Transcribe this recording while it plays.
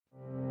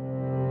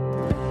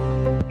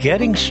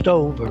Getting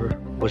sober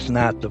was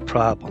not the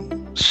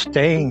problem.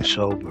 Staying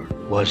sober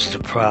was the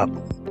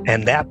problem.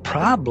 And that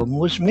problem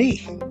was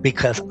me,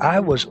 because I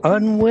was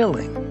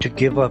unwilling to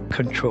give up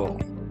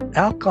control.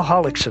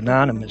 Alcoholics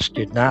Anonymous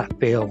did not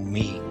fail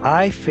me.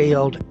 I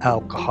failed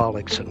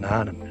Alcoholics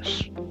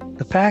Anonymous.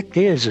 The fact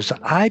is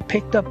I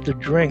picked up the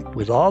drink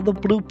with all the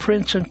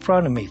blueprints in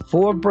front of me,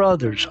 4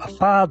 brothers, a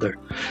father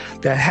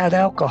that had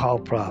alcohol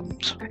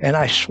problems, and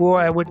I swore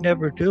I would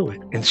never do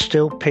it, and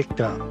still picked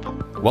up.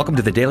 Welcome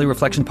to the Daily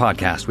Reflection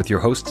Podcast with your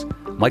hosts,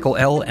 Michael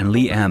L. and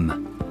Lee M.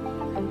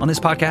 On this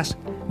podcast,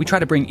 we try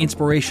to bring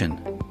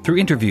inspiration through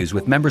interviews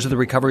with members of the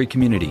recovery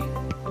community.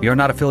 We are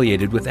not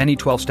affiliated with any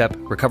 12-step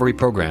recovery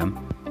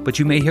program, but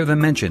you may hear them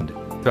mentioned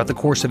throughout the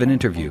course of an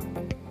interview.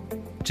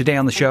 Today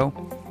on the show,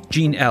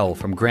 Jean L.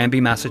 from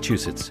Gramby,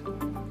 Massachusetts.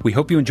 We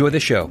hope you enjoy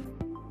the show.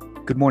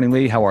 Good morning,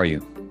 Lee. How are you?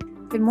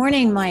 Good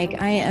morning, Mike.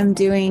 I am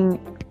doing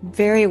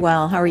very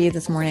well. How are you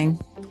this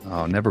morning?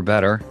 Oh, never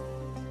better.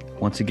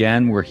 Once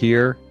again, we're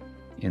here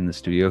in the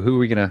studio. Who are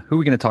we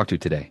gonna talk to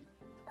today?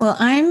 Well,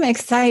 I'm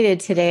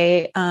excited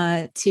today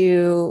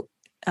to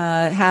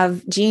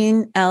have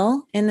Jean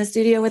L. in the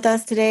studio with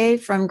us today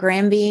from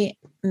Gramby,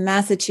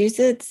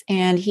 Massachusetts,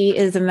 and he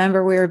is a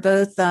member. We were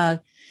both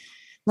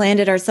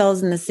landed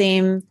ourselves in the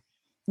same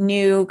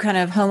new kind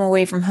of home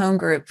away from home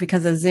group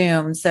because of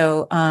Zoom.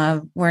 So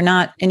we're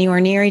not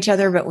anywhere near each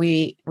other, but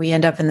we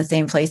end up in the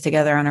same place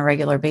together on a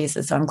regular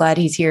basis. So I'm glad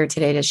he's here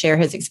today to share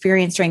his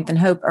experience, strength, and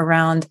hope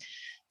around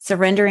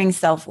surrendering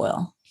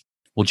self-will.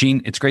 Well,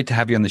 Jean, it's great to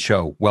have you on the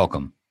show.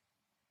 Welcome.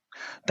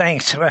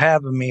 Thanks for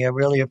having me. I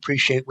really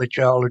appreciate what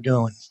y'all are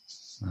doing.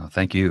 Oh,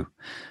 thank you.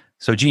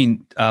 So,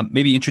 Jean,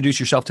 maybe introduce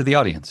yourself to the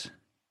audience.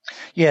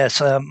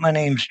 Yes, my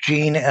name's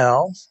Jean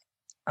L.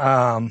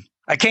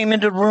 I came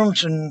into the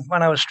rooms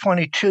when I was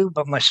 22,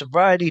 but my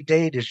sobriety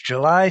date is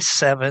July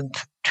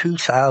 7th,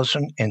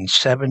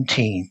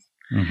 2017.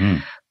 Mm-hmm.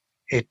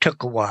 It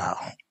took a while.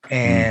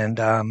 And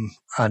I'm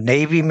a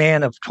Navy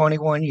man of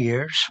 21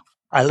 years.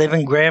 I live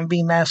in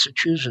Granby,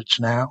 Massachusetts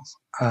now.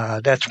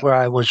 That's where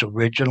I was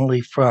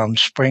originally from,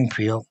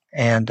 Springfield.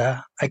 And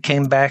I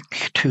came back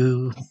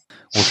to...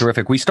 Well,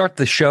 terrific. We start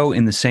the show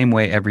in the same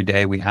way every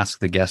day. We ask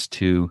the guest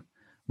to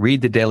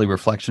read the daily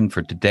reflection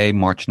for today,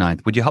 March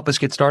 9th. Would you help us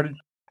get started?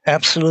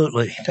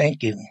 Absolutely.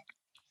 Thank you.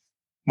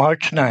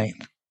 March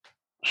 9th,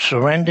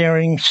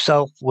 surrendering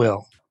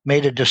self-will.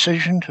 Made a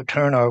decision to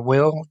turn our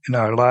will and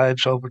our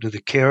lives over to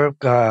the care of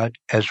God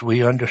as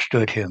we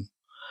understood Him.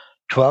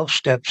 12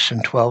 Steps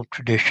and 12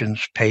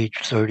 Traditions, page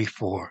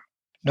 34.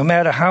 No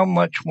matter how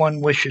much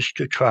one wishes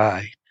to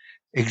try,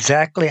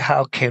 exactly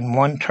how can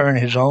one turn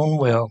his own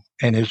will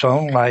and his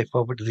own life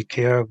over to the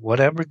care of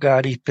whatever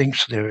God he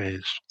thinks there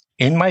is?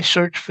 In my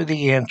search for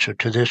the answer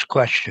to this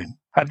question,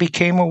 I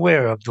became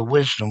aware of the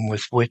wisdom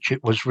with which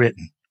it was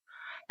written,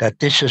 that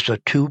this is a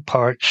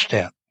 2-part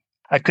step.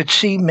 I could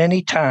see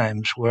many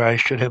times where I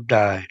should have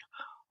died,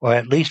 or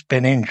at least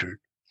been injured,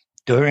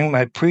 during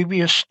my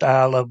previous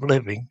style of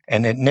living,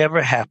 and it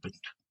never happened.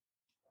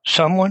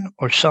 Someone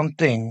or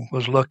something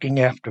was looking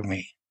after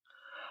me.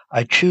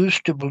 I choose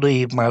to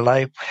believe my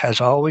life has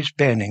always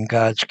been in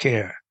God's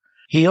care.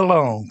 He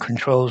alone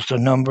controls the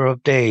number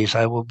of days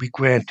I will be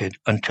granted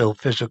until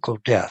physical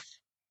death.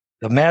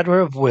 The matter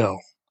of will,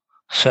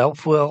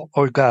 self-will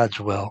or God's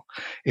will,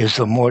 is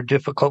the more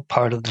difficult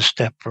part of the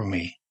step for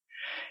me.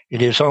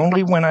 It is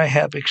only when I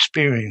have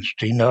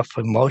experienced enough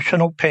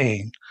emotional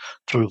pain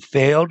through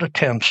failed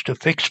attempts to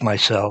fix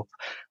myself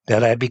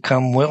that I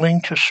become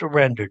willing to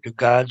surrender to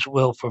God's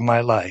will for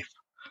my life.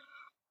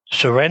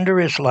 Surrender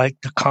is like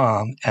the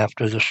calm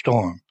after the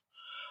storm.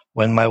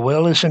 When my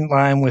will is in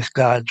line with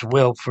God's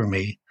will for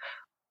me,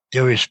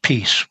 there is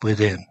peace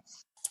within.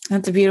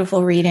 That's a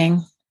beautiful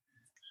reading.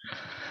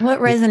 What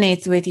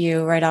resonates with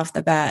you right off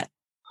the bat?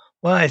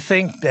 Well, I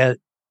think that,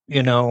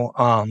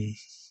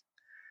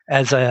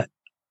 as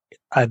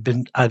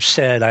I've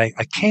said, I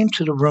came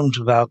to the rooms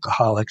of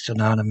Alcoholics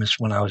Anonymous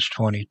when I was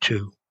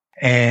 22,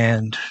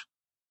 and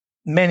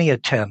many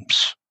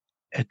attempts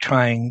at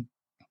trying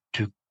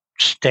to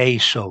stay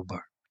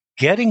sober.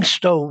 Getting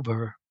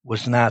sober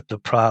was not the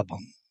problem.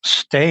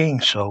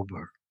 Staying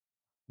sober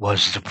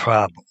was the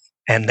problem.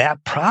 And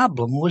that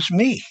problem was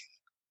me,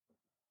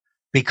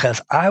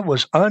 because I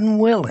was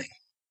unwilling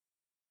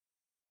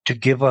to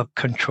give up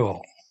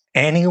control,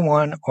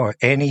 anyone or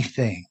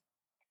anything.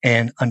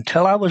 And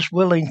until I was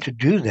willing to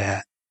do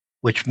that,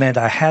 which meant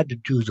I had to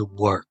do the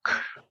work,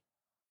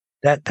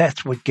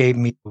 that's what gave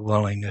me the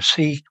willingness.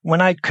 See, when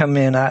I'd come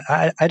in,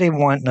 I didn't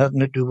want nothing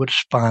to do with a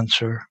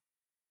sponsor.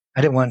 I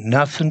didn't want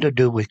nothing to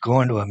do with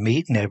going to a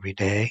meeting every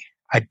day.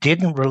 I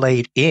didn't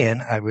relate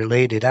in, I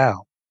related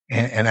out.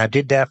 And I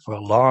did that for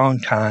a long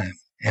time.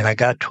 And I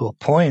got to a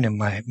point in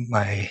my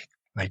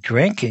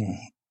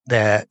drinking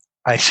that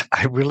I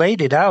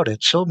related out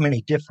at so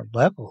many different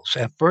levels.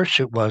 At first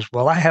it was,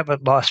 well, I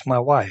haven't lost my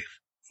wife.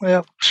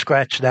 Well,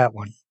 scratch that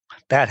one.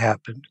 That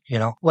happened,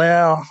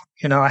 Well,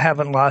 I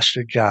haven't lost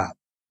her job.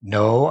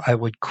 No, I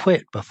would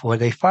quit before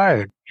they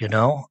fired,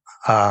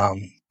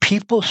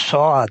 People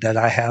saw that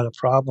I had a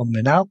problem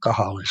in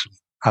alcoholism.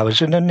 I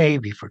was in the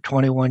Navy for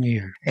 21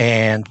 years.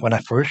 And when I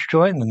first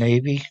joined the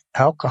Navy,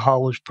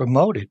 alcohol was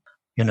promoted.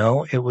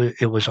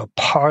 It was a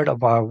part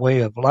of our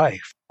way of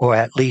life, or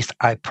at least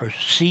I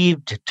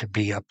perceived it to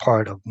be a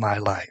part of my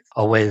life,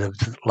 a way of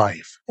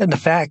life. And the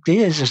fact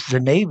is the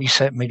Navy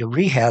sent me to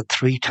rehab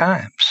 3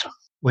 times,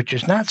 which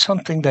is not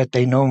something that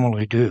they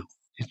normally do.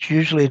 It's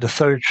usually the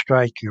third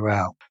strike you're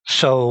out.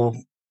 So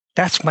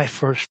that's my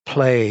first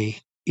play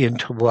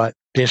into what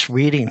this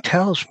reading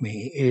tells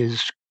me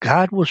is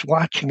God was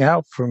watching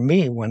out for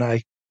me when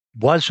I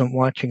wasn't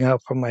watching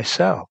out for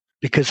myself,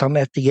 because I'm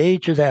at the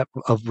age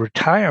of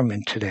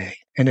retirement today.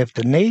 And if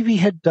the Navy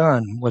had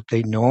done what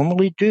they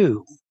normally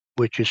do,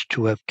 which is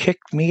to have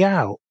kicked me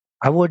out,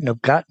 I wouldn't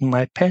have gotten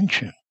my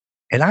pension.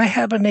 And I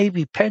have a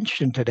Navy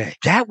pension today.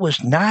 That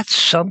was not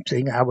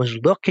something I was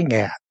looking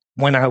at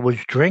when I was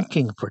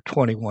drinking for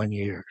 21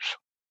 years,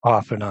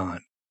 off and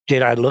on.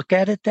 Did I look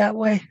at it that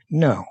way?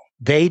 No.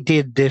 They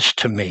did this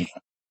to me.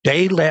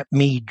 They let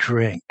me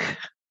drink,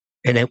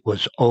 and it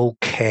was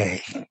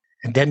okay.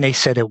 And then they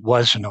said it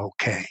wasn't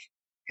okay.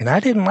 And I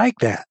didn't like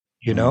that,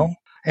 you know?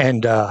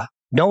 And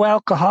no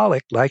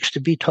alcoholic likes to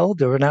be told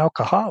they're an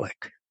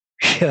alcoholic,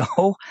 you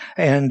know?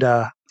 And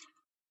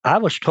I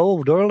was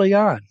told early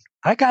on.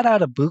 I got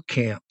out of boot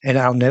camp, and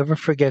I'll never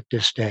forget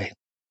this day.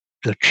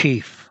 The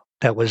chief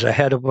that was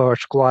ahead of our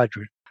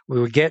squadron, we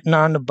were getting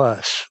on the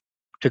bus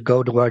to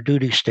go to our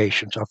duty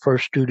stations, our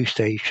first duty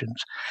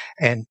stations,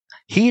 and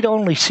he'd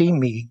only seen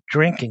me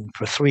drinking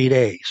for 3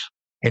 days.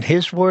 And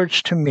his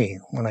words to me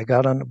when I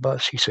got on the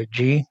bus, he said,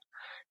 "Gene,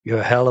 you're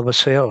a hell of a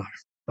sailor,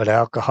 but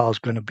alcohol's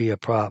going to be a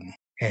problem."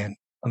 And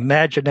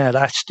imagine that.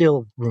 I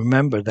still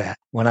remember that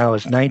when I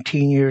was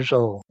 19 years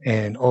old.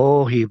 And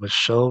oh, he was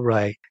so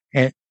right.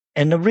 And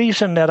the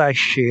reason that I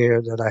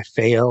share that I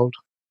failed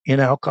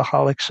in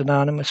Alcoholics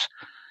Anonymous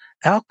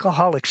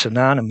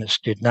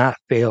did not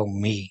fail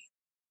me.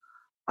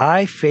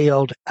 I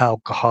failed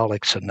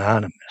Alcoholics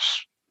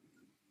Anonymous.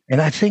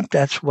 And I think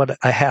that's what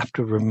I have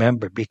to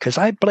remember, because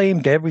I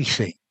blamed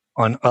everything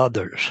on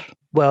others.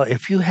 Well,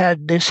 if you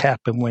had this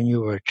happen when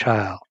you were a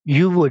child,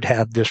 you would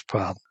have this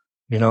problem.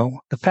 You know,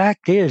 the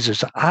fact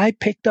is I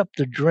picked up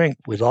the drink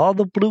with all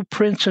the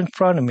blueprints in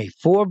front of me,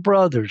 4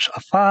 brothers, a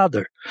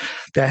father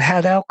that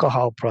had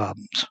alcohol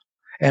problems,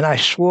 and I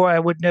swore I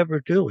would never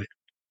do it.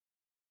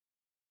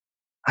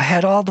 I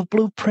had all the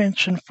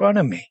blueprints in front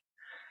of me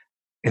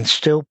and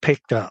still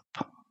picked up,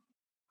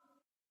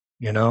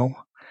 you know?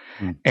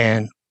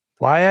 And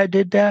why I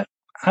did that,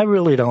 I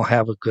really don't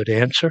have a good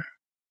answer.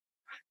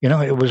 You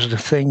know, it was the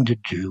thing to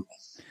do.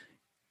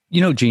 You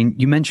know, Gene,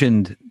 you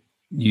mentioned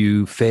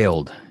you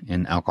failed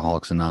in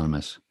Alcoholics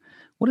Anonymous.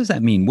 What does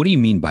that mean? What do you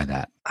mean by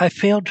that? I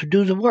failed to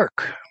do the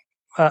work.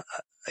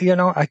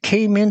 I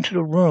came into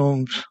the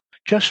rooms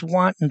just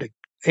wanting to,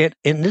 and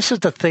this is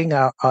the thing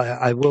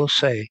I will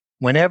say.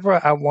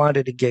 Whenever I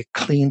wanted to get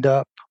cleaned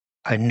up,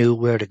 I knew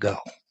where to go.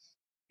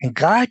 And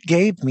God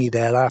gave me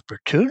that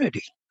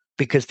opportunity,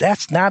 because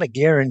that's not a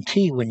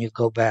guarantee when you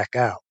go back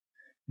out.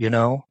 You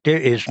know, there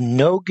is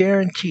no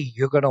guarantee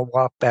you're going to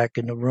walk back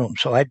in the room.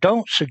 So I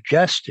don't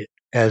suggest it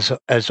as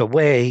a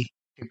way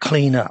to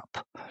clean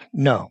up.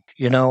 No,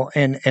 you know,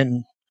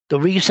 and the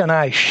reason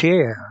I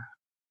share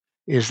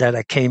is that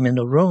I came in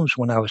the rooms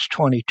when I was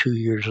 22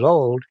 years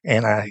old,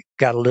 and I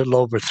got a little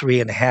over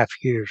 3.5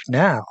 years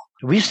now.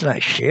 The reason I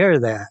share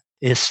that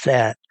is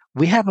that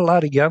we have a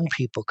lot of young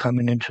people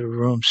coming into the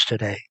rooms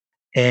today.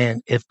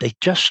 And if they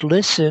just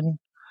listen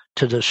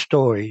to the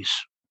stories,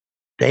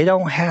 they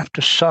don't have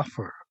to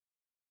suffer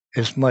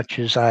as much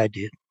as I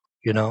did,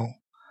 you know.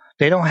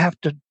 They don't have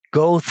to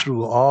go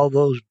through all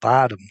those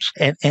bottoms.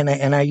 And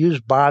I use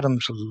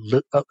bottoms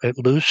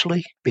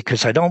loosely,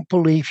 because I don't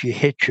believe you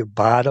hit your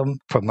bottom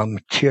from a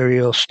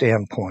material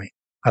standpoint.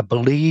 I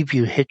believe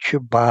you hit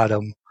your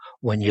bottom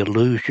when you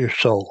lose your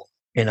soul.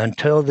 And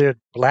until the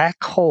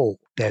black hole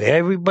that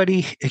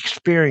everybody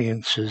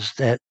experiences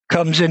that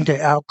comes into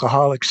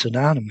Alcoholics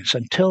Anonymous,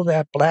 until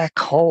that black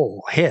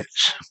hole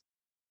hits,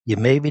 you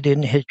maybe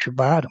didn't hit your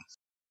bottom.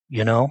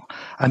 You know,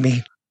 I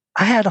mean,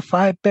 I had a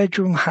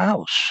 5-bedroom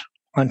house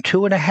on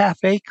 2.5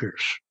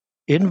 acres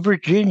in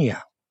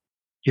Virginia.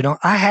 You know,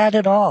 I had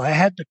it all. I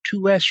had the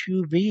 2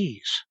 SUVs.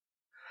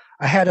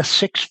 I had a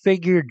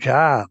 6-figure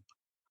job.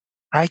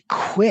 I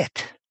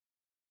quit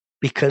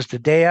because the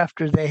day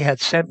after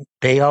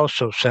they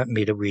also sent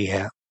me to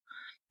rehab.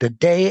 The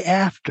day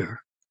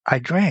after, I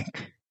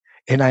drank,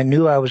 and I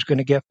knew I was going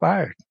to get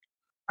fired.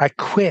 I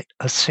quit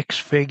a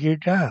 6-figure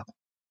job,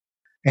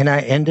 and I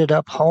ended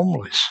up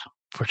homeless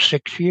for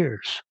 6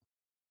 years.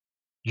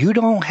 You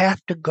don't have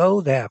to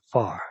go that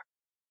far.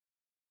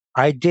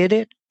 I did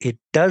it. It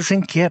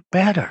doesn't get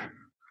better.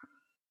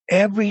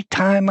 Every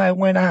time I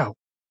went out,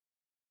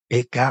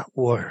 it got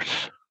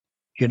worse,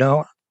 you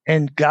know?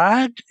 And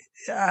God,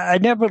 I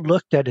never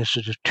looked at it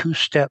as a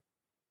 2-step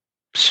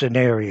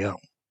scenario,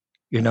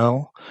 you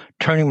know?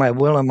 Turning my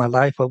will and my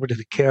life over to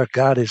the care of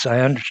God as I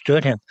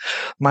understood Him.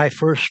 My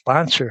first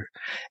sponsor,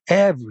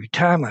 every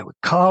time I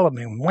would call him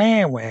and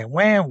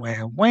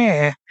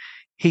wham,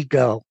 he'd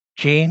go,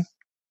 "Gene,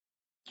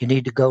 you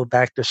need to go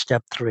back to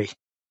step 3.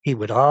 He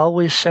would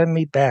always send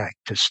me back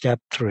to step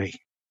 3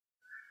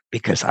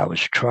 because I was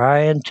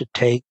trying to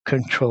take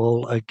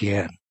control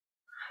again.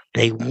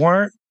 They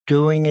weren't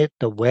doing it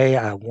the way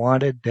I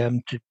wanted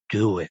them to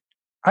do it.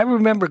 I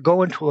remember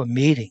going to a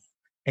meeting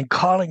and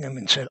calling him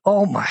and said,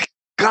 "Oh my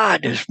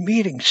God, this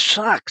meeting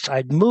sucks.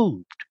 I'd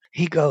moved."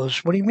 He goes,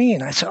 "What do you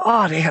mean?" I said,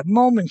 "Oh, they have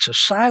moments of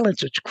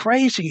silence. It's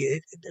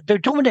crazy. They're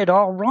doing it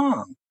all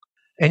wrong."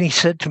 And he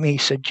said to me, he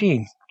said,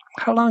 "Gene,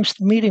 how long's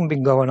the meeting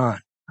been going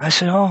on?" I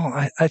said,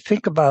 "Oh, I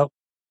think about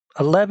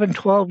 11,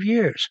 12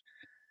 years.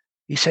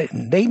 He said,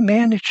 "And they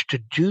managed to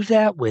do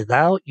that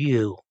without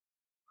you.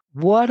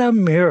 What a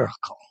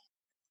miracle."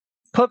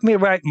 Put me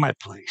right in my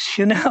place,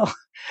 you know?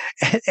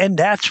 And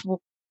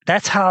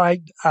that's how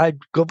I'd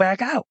go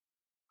back out.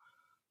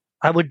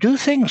 I would do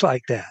things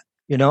like that,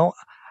 you know?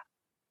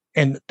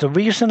 And the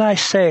reason I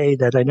say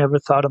that I never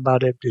thought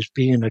about it as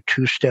being a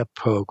two-step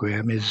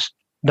program is,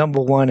 number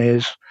one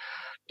is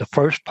the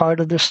first part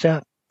of the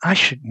step, I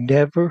should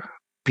never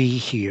be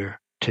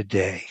here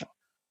today.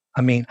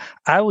 I mean,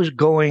 I was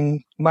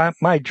going,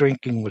 my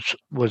drinking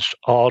was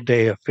all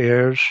day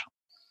affairs.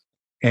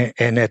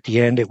 And at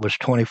the end, it was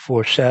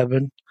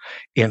 24/7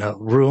 in a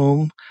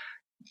room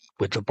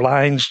with the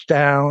blinds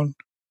down.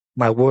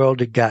 My world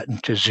had gotten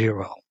to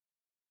zero.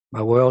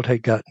 My world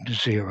had gotten to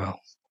zero.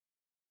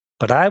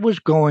 But I was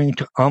going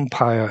to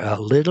umpire a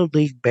Little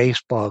League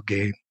baseball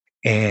game,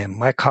 and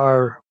my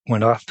car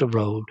went off the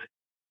road,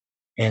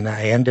 and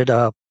I ended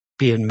up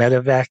being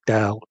medevaced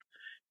out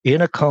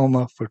in a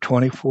coma for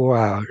 24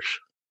 hours.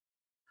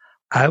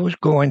 I was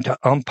going to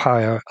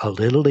umpire a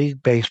Little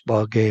League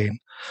baseball game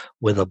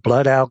with a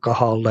blood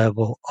alcohol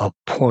level of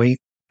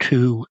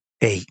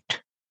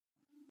 0.28.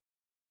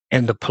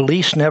 And the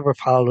police never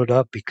followed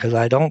up because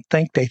I don't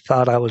think they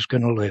thought I was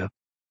going to live.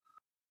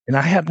 And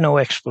I have no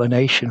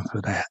explanation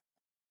for that.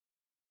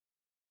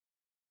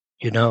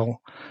 You know,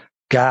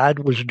 God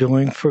was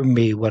doing for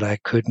me what I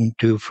couldn't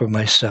do for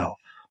myself.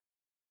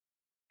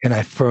 And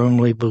I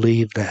firmly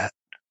believe that.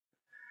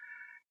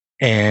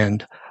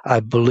 And I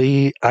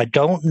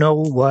don't know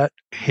what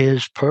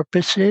his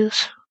purpose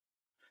is.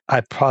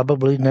 I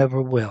probably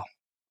never will.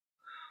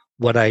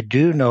 What I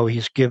do know,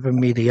 he's given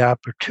me the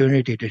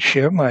opportunity to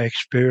share my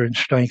experience,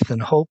 strength,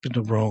 and hope in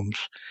the rooms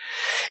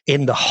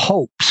in the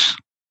hopes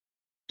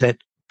that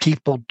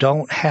people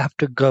don't have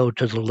to go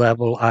to the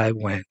level I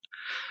went,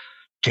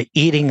 to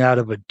eating out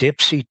of a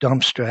Dipsy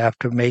dumpster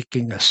after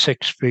making a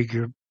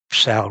 6-figure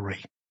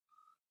salary.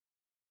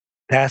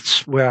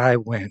 That's where I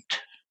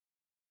went.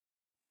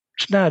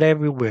 It's not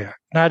everywhere.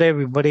 Not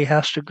everybody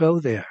has to go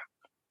there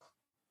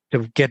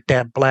to get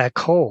that black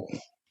hole.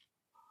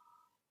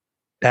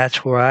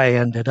 That's where I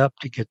ended up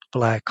to get the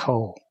black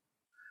hole.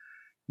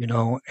 You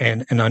know,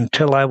 and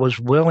until I was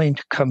willing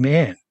to come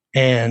in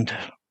and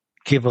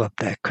give up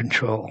that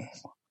control.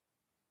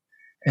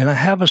 And I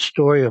have a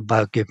story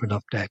about giving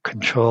up that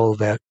control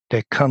that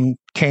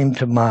came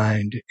to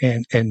mind,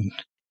 and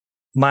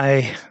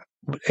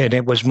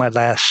it was my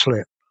last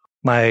slip.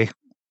 My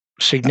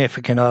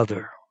significant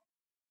other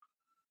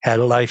had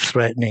a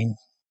life-threatening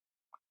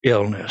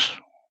illness.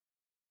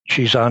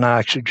 She's on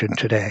oxygen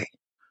today,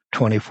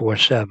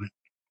 24/7.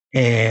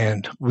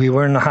 And we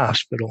were in the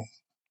hospital,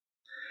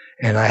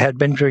 and I had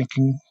been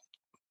drinking,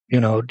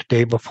 the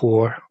day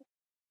before,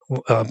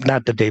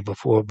 not the day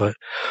before, but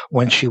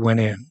when she went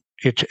in.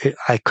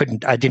 I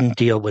didn't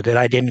deal with it.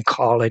 I didn't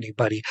call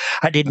anybody.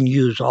 I didn't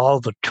use all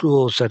the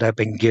tools that I've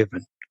been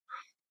given.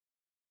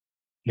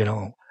 You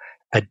know,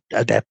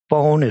 that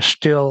phone is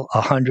still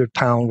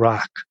 100-pound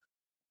rock.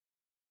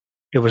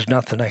 There was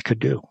nothing I could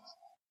do.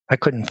 I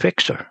couldn't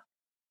fix her.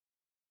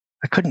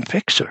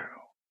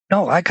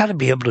 No, I got to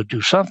be able to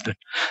do something.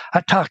 I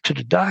talked to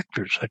the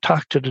doctors. I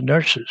talked to the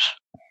nurses.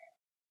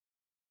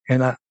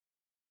 And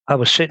I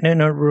was sitting in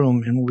her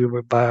room, and we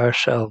were by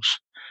ourselves,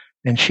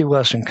 and she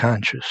wasn't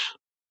conscious.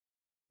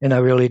 And I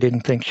really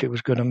didn't think she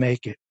was going to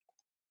make it.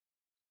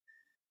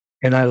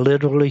 And I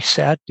literally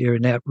sat there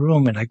in that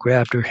room, and I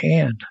grabbed her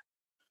hand.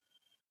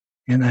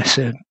 And I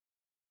said,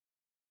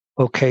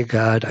 "Okay,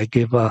 God, I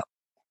give up.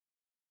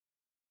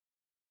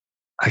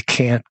 I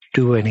can't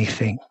do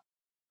anything."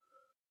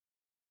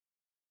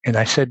 And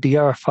I said the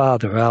Our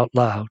Father out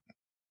loud.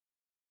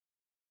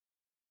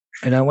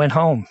 And I went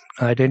home.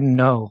 I didn't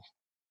know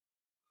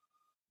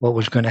what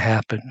was going to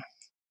happen.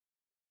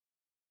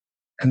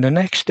 And the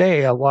next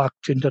day, I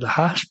walked into the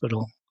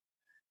hospital,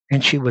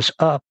 and she was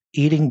up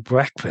eating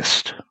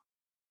breakfast.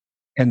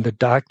 And the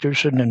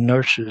doctors and the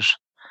nurses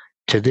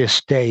to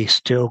this day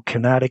still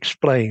cannot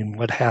explain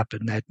what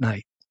happened that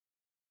night.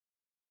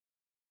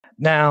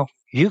 Now,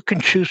 you can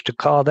choose to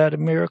call that a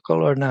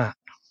miracle or not.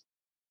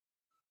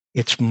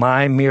 It's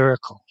my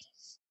miracle.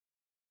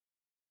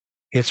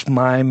 It's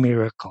my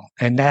miracle.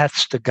 And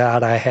that's the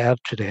God I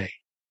have today.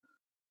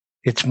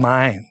 It's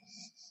mine.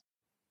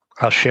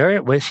 I'll share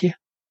it with you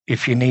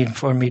if you need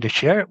for me to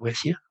share it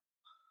with you.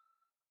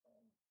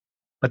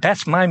 But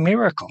that's my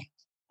miracle.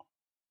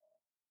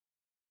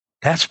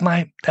 That's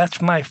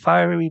my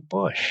fiery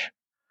bush.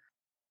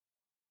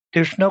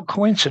 There's no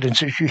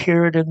coincidences. You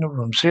hear it in the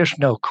rooms. There's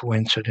no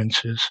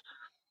coincidences.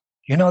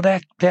 You know,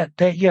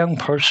 that young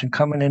person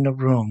coming in the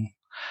room,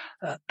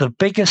 the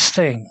biggest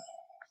thing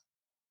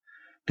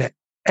that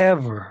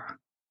ever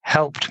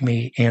helped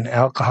me in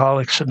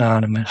Alcoholics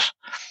Anonymous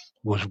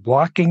was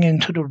walking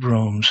into the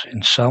rooms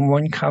and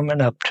someone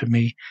coming up to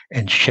me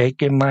and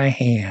shaking my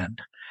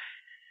hand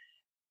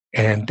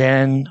and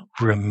then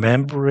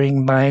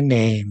remembering my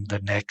name the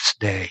next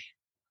day.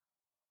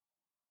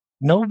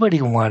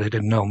 Nobody wanted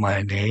to know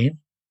my name.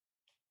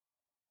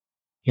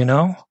 You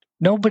know,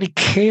 nobody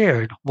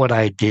cared what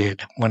I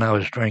did when I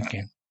was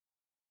drinking.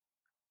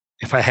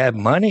 If I had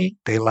money,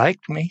 they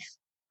liked me.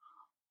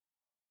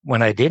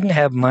 When I didn't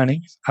have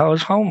money, I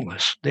was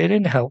homeless. They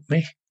didn't help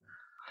me.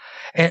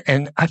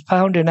 And I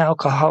found in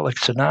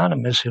Alcoholics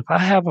Anonymous, if I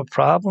have a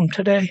problem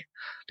today,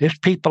 there's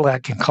people I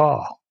can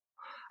call.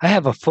 I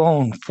have a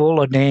phone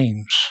full of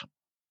names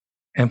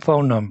and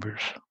phone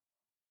numbers.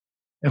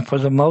 And for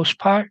the most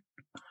part,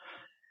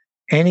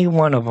 any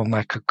one of them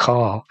I could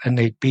call and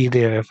they'd be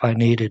there if I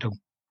needed them.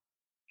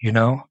 You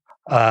know,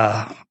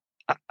 I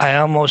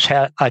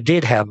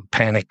did have a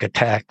panic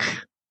attack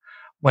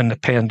when the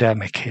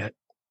pandemic hit.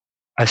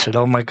 I said,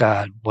 oh my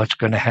God, what's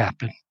going to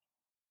happen?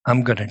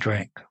 I'm going to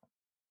drink.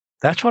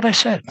 That's what I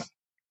said.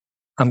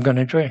 I'm going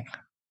to drink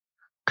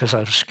because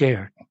I was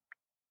scared.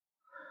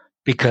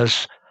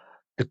 Because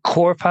the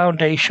core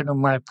foundation of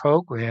my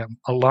program,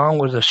 along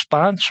with a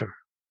sponsor,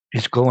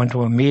 is going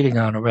to a meeting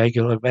on a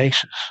regular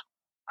basis.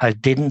 I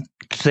didn't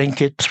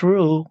think it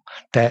through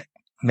that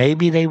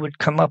maybe they would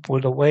come up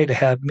with a way to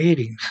have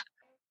meetings.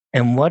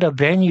 And what a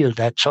venue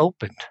that's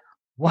opened.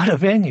 What a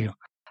venue.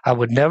 I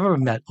would never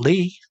have met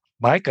Lee.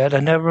 My God, I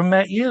never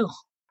met you.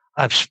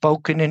 I've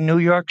spoken in New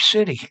York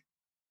City.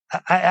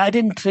 I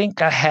didn't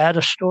think I had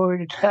a story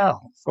to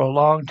tell for a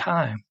long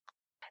time.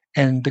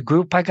 And the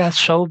group I got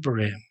sober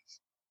in,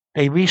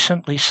 they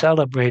recently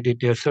celebrated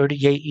their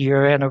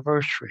 38-year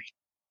anniversary.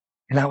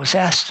 And I was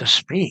asked to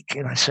speak.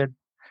 And I said,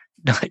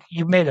 no,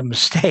 you made a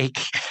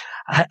mistake.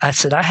 I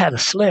said, I had a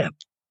slip.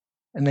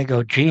 And they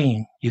go,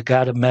 Gene, you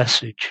got a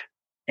message.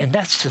 And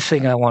that's the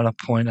thing I want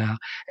to point out.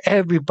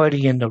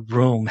 Everybody in the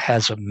room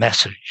has a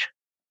message.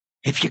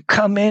 If you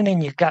come in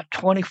and you got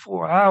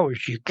 24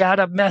 hours, you got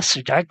a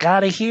message. I got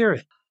to hear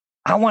it.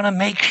 I want to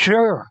make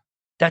sure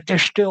that they're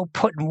still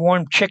putting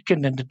warm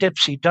chicken in the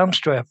Dipsy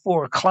dumpster at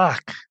 4:00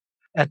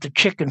 at the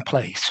chicken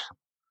place.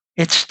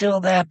 It's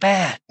still that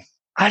bad.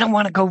 I don't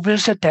want to go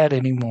visit that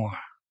anymore.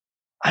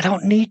 I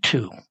don't need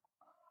to.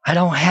 I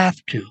don't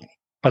have to,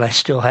 but I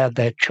still have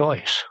that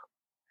choice.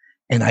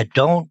 And I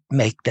don't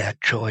make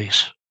that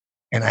choice.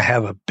 And I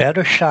have a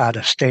better shot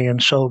of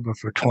staying sober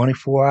for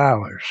 24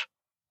 hours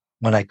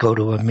when I go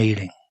to a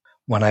meeting,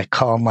 when I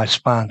call my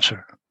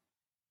sponsor.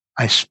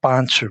 I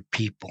sponsor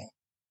people.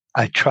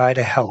 I try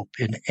to help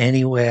in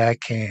any way I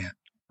can.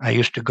 I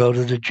used to go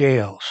to the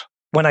jails.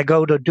 When I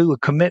go to do a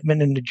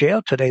commitment in the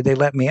jail today, they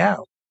let me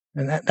out.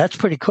 And that's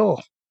pretty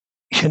cool.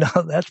 You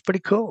know, that's pretty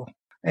cool.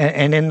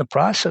 And in the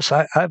process,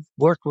 I've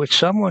worked with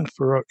someone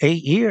for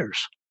 8 years.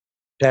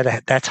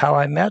 That's how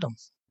I met him.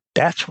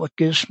 That's what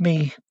gives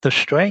me the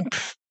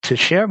strength to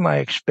share my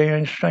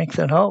experience, strength,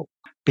 and hope.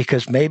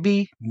 Because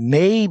maybe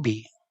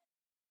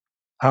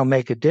I'll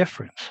make a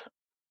difference.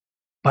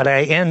 But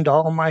I end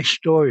all my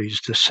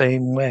stories the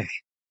same way.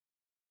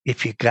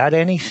 If you got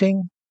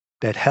anything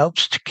that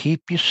helps to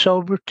keep you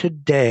sober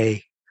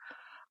today,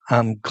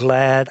 I'm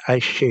glad I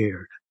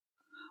shared.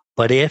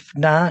 But if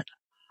not,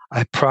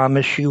 I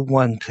promise you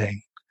one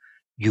thing.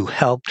 You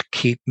helped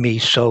keep me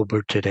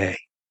sober today.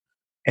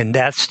 And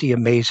that's the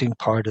amazing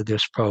part of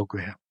this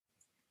program.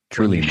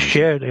 Truly when you amazing.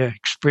 share the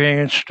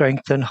experience,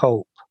 strength, and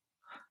hope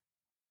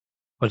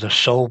for the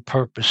sole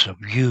purpose of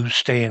you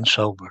staying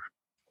sober.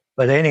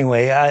 But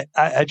anyway,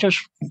 I just,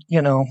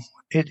 you know,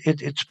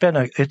 it's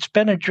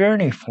been a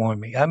journey for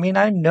me. I mean,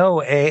 I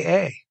know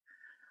AA.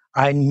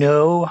 I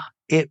know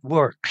it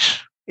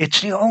works. It's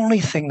the only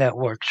thing that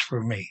works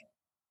for me.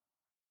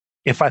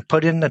 If I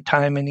put in the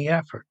time and the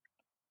effort,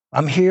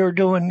 I'm here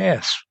doing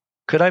this.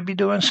 Could I be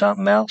doing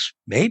something else?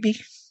 Maybe.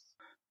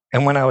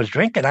 And when I was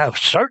drinking, I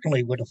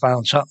certainly would have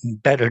found something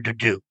better to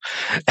do.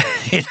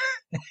 you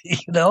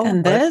know,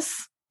 And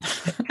this?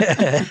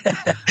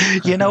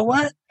 You know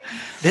what?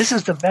 This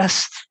is the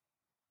best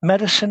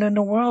medicine in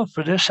the world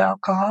for this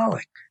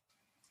alcoholic.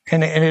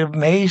 And it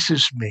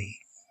amazes me,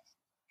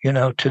 you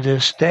know, to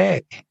this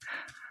day,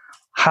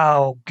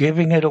 how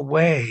giving it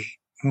away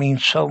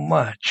means so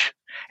much.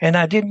 And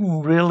I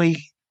didn't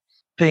really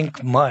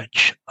think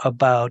much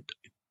about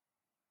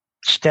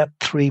step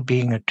 3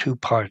 being a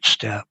 2-part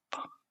step,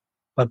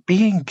 but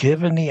being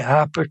given the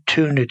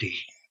opportunity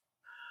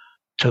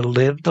to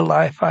live the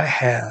life I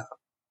have,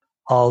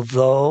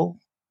 although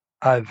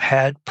I've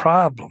had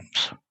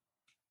problems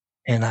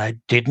and I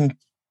didn't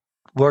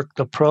work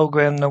the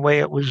program the way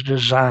it was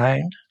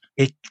designed,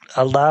 it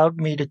allowed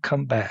me to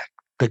come back.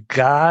 The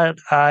God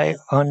I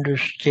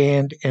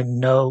understand and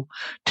know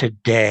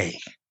today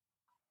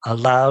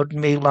allowed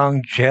me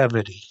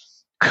longevity,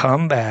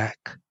 come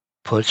back,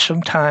 put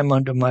some time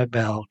under my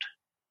belt,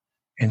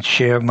 and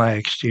share my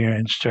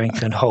experience,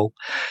 strength, and hope.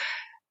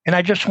 And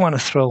I just want to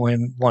throw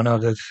in one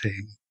other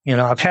thing.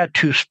 I've had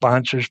 2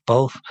 sponsors,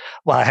 both.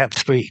 Well, I have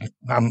 3.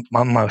 I'm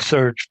my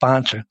 3rd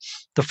sponsor.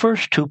 The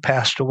first 2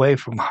 passed away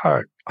from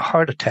heart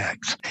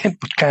attacks. It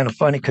was kind of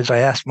funny because I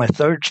asked my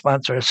 3rd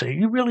sponsor, I said, "Are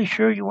you really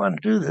sure you want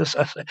to do this?"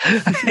 I said,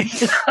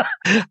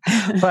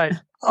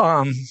 But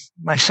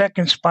my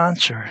 2nd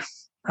sponsor,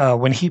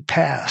 when he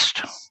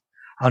passed,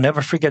 I'll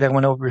never forget, I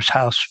went over his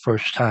house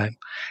first time,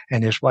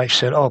 and his wife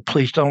said, "Oh,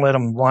 please don't let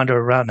him wander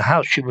around the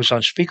house." She was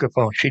on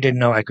speakerphone. She didn't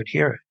know I could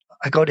hear it.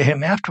 I go to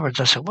him afterwards.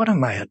 I said, "What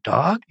am I, a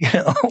dog?"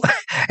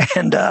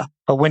 And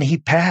but when he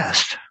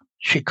passed,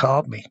 she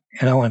called me,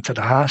 and I went to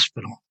the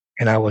hospital,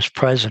 and I was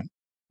present,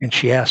 and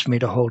she asked me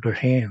to hold her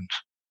hands.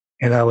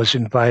 And I was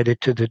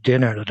invited to the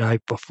dinner the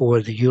night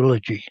before the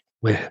eulogy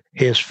with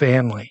his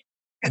family.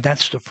 And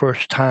that's the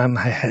first time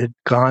I had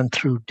gone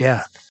through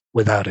death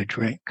without a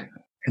drink.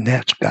 And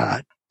that's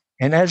God.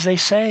 And as they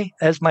say,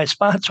 as my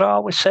sponsor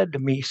always said to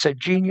me, he said,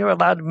 "Gene, you're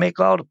allowed to make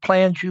all the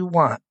plans you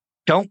want.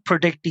 Don't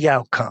predict the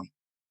outcome.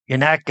 You're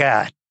not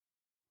God."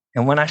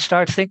 And when I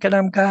start thinking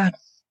I'm God,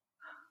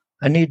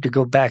 I need to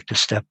go back to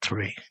step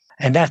 3.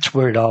 And that's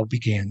where it all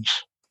begins.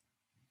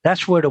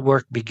 That's where the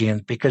work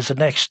begins, because the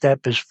next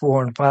step is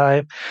 4 and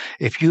 5.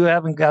 If you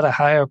haven't got a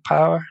higher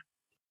power,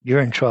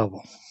 you're in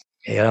trouble.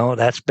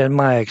 That's been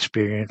my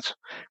experience,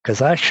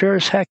 because I sure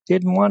as heck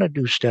didn't want to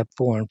do step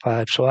 4 and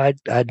 5, so I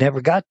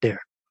never got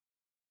there.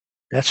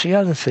 That's the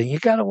other thing. You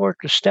got to work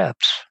the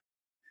steps.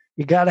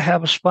 You got to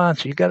have a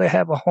sponsor. You got to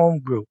have a home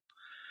group.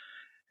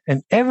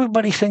 And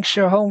everybody thinks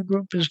their home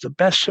group is the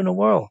best in the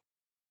world.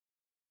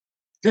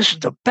 This is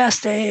the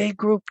best AA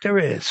group there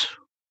is.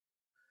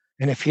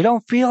 And if you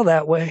don't feel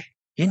that way,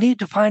 you need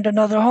to find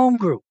another home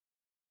group,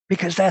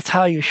 because that's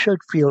how you should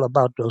feel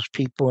about those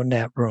people in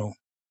that room,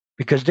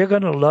 because they're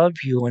going to love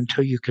you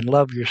until you can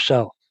love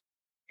yourself.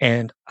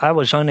 And I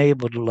was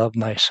unable to love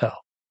myself.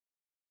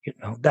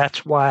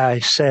 That's why I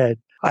said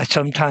I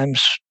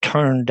sometimes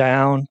turn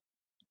down,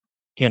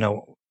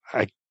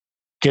 I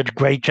did a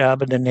great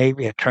job in the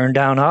Navy. I turned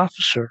down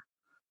officer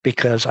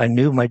because I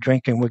knew my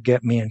drinking would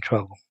get me in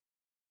trouble.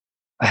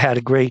 I had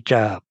a great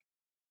job.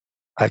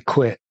 I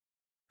quit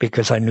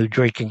because I knew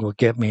drinking would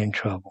get me in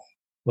trouble.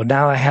 Well,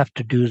 now I have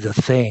to do the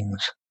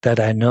things that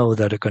I know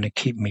that are going to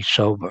keep me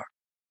sober.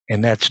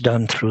 And that's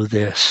done through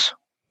this,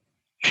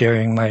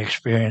 sharing my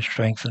experience,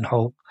 strength, and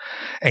hope,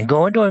 and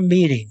going to a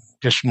meeting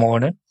this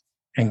morning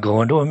and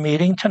going to a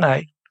meeting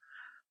tonight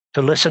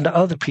to listen to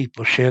other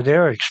people share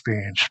their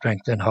experience,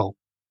 strength, and hope.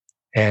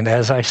 And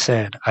as I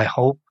said, I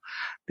hope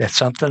that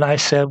something I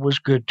said was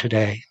good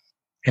today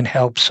and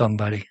helped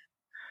somebody.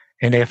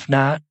 And if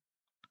not,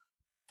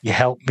 you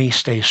help me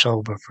stay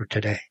sober for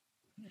today.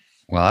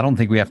 Well, I don't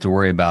think we have to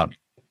worry about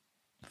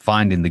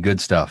finding the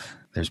good stuff.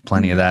 There's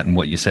plenty of that in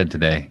what you said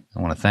today.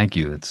 I want to thank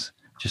you. It's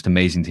just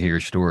amazing to hear your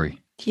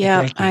story.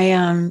 Yeah,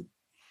 I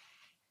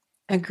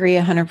agree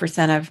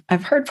 100%.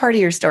 I've heard part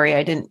of your story.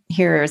 I didn't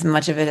hear as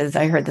much of it as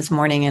I heard this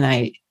morning,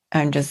 and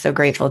I'm just so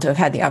grateful to have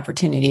had the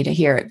opportunity to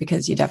hear it,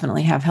 because you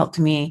definitely have helped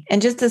me.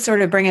 And just to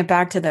sort of bring it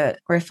back to the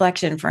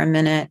reflection for a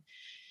minute,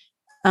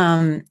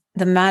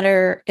 the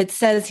matter, it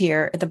says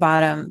here at the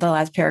bottom, the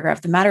last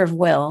paragraph, the matter of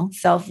will,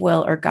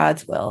 self-will, or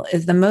God's will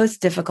is the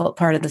most difficult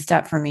part of the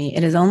step for me.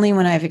 It is only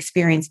when I've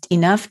experienced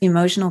enough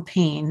emotional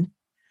pain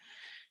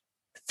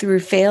through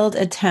failed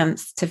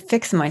attempts to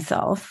fix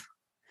myself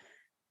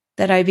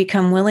that I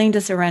become willing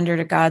to surrender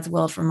to God's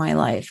will for my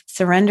life.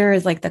 Surrender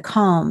is like the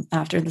calm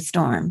after the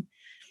storm.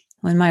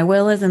 When my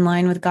will is in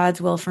line with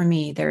God's will for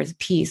me, there is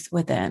peace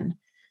within.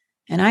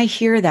 And I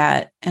hear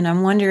that, and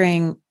I'm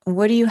wondering,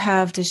 what do you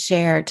have to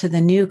share to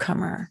the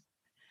newcomer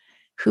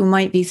who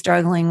might be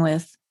struggling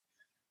with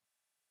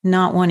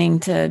not wanting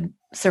to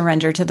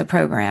surrender to the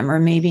program, or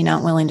maybe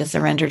not willing to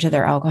surrender to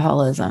their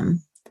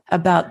alcoholism,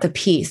 about the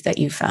peace that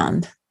you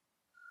found?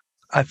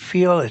 I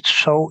feel it's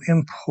so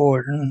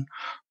important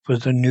for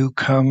the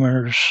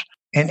newcomers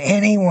and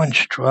anyone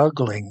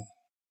struggling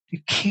to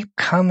keep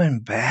coming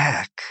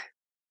back.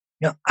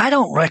 I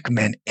don't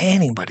recommend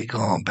anybody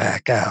going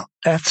back out.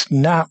 That's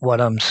not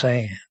what I'm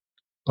saying.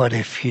 But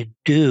if you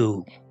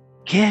do,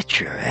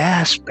 get your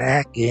ass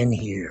back in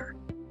here.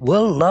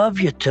 We'll love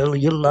you till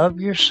you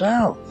love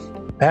yourself.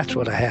 That's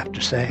what I have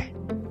to say.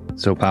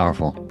 So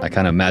powerful. I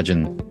kind of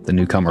imagine the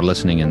newcomer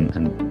listening and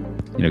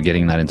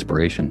getting that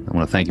inspiration. I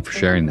want to thank you for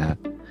sharing that.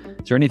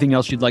 Is there anything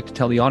else you'd like to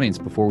tell the audience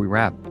before we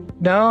wrap?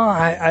 No,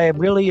 I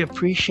really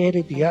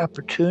appreciated the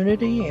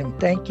opportunity, and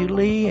thank you,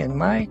 Lee and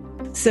Mike.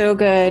 So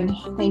good.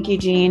 Thank you,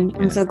 Gene.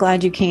 I'm so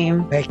glad you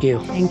came. Thank you.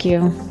 Thank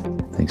you.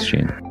 Thanks,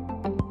 Gene.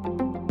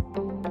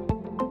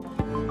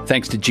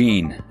 Thanks to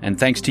Gene, and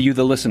thanks to you,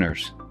 the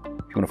listeners. If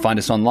you want to find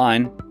us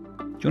online,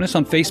 join us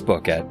on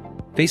Facebook at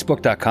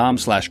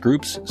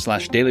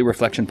facebook.com/groups/Daily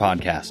Reflection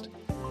Podcast.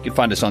 You can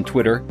find us on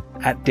Twitter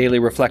at Daily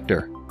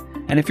Reflector.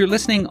 And if you're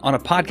listening on a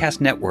podcast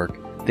network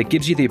that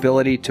gives you the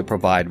ability to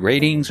provide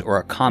ratings or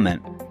a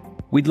comment,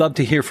 we'd love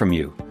to hear from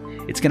you.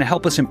 It's going to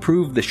help us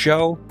improve the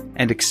show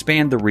and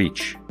expand the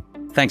reach.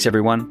 Thanks,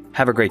 everyone.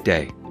 Have a great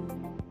day.